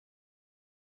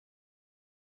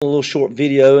A little short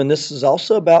video, and this is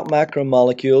also about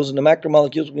macromolecules. And the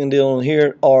macromolecules we're going to deal with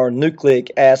here are nucleic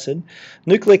acid.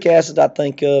 Nucleic acid I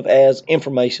think of as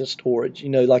information storage. You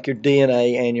know, like your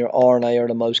DNA and your RNA are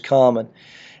the most common.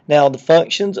 Now, the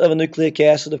functions of a nucleic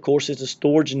acid, of course, is to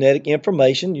store genetic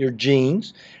information, your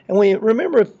genes. And we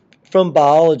remember from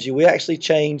biology, we actually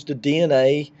changed the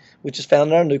DNA, which is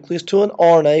found in our nucleus, to an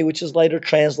RNA, which is later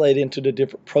translated into the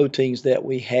different proteins that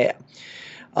we have.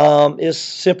 Is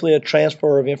simply a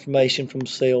transfer of information from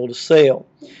cell to cell.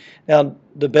 Now,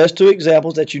 the best two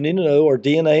examples that you need to know are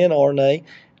DNA and RNA.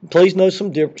 Please know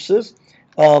some differences.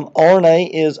 RNA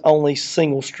is only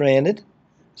single-stranded,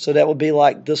 so that would be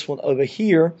like this one over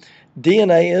here.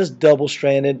 DNA is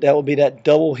double-stranded. That would be that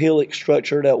double helix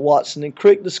structure that Watson and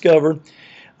Crick discovered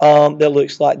that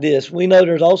looks like this. We know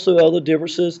there's also other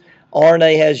differences.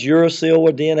 RNA has uracil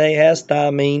where DNA has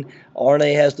thymine.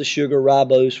 RNA has the sugar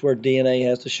ribose where DNA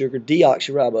has the sugar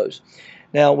deoxyribose.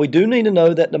 Now, we do need to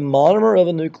know that the monomer of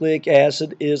a nucleic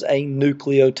acid is a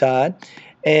nucleotide.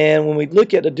 And when we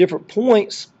look at the different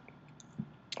points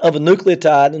of a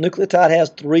nucleotide, the nucleotide has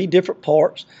three different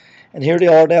parts. And here they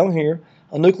are down here.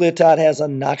 A nucleotide has a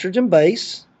nitrogen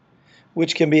base,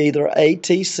 which can be either A,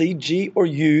 T, C, G, or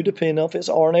U, depending on if it's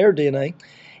RNA or DNA.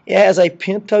 It has a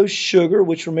pentose sugar,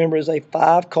 which remember is a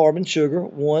 5-carbon sugar.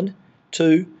 1,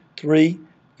 2, 3,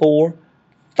 4,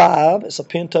 5. It's a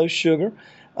pentose sugar.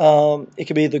 It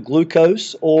could be either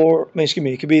glucose or, it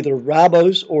could be either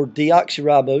ribose or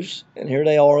deoxyribose. And here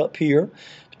they are up here,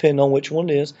 depending on which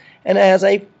one it is. And it has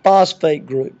a phosphate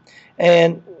group.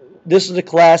 And this is the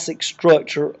classic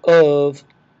structure of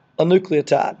a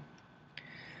nucleotide.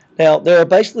 Now, there are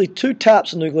basically two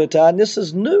types of nucleotide, and this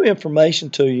is new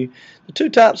information to you. The two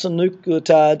types of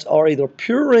nucleotides are either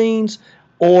purines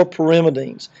or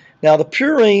pyrimidines. Now, the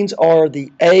purines are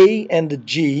the A and the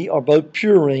G are both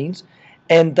purines,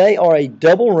 and they are a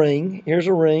double ring. Here's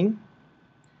a ring,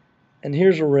 and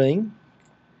here's a ring.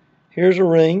 Here's a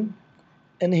ring,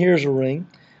 and here's a ring.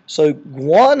 So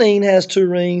guanine has 2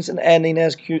 rings, and adenine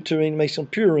has 2 rings, makes them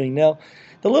purine. Now,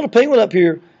 the little penguin up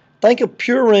here, think of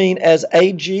purine as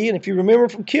Ag, and if you remember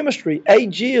from chemistry,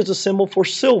 Ag is a symbol for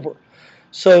silver.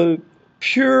 So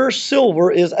pure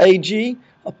silver is Ag.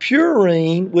 A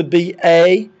purine would be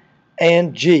A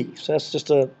and G. So that's just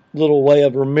a little way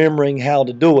of remembering how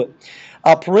to do it.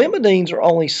 Pyrimidines are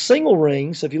only single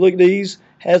rings. So if you look at these,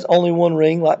 has only one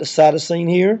ring, like the cytosine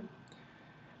here,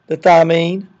 the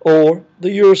thymine, or the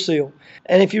uracil.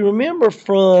 And if you remember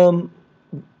from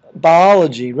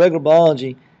biology, regular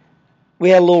biology, we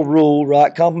had a little rule,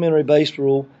 right? Complementary base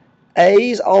rule.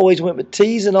 A's always went with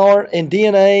T's in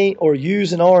DNA or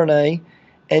U's in RNA,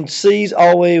 and C's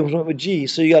always went with G.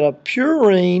 So you got a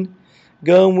purine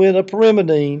going with a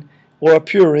pyrimidine, or a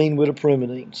purine with a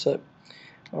pyrimidine. So,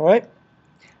 all right.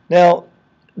 Now,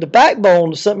 the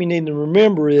backbone of something you need to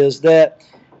remember is that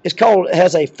it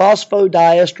has a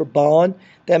phosphodiester bond.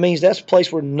 That means that's the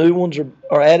place where new ones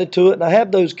are added to it. And I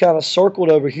have those kind of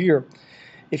circled over here.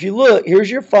 If you look,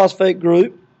 here's your phosphate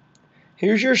group,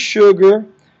 here's your sugar,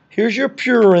 here's your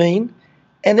purine,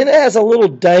 and then it has a little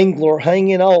dangler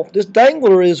hanging off. This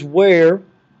dangler is where,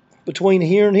 between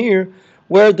here and here,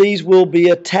 where these will be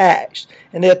attached.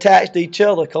 And they attach to each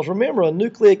other, because remember, a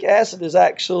nucleic acid is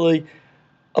actually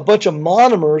a bunch of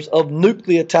monomers of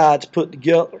nucleotides put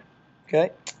together.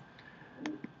 Okay?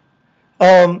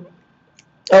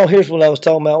 Oh, here's what I was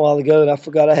talking about a while ago, and I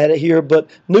forgot I had it here. But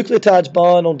nucleotides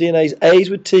bond on DNA's A's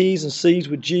with T's and C's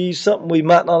with G's, something we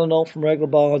might not have known from regular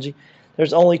biology.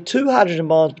 There's only 2 hydrogen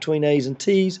bonds between A's and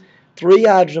T's, 3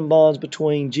 hydrogen bonds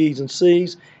between G's and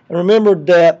C's. And remember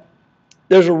that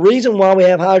there's a reason why we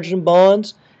have hydrogen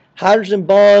bonds. Hydrogen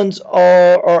bonds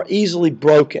are easily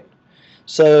broken.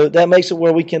 So that makes it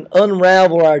where we can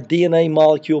unravel our DNA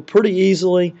molecule pretty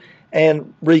easily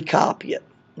and recopy it.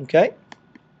 Okay?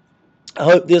 I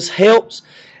hope this helps,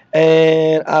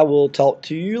 and I will talk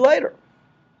to you later.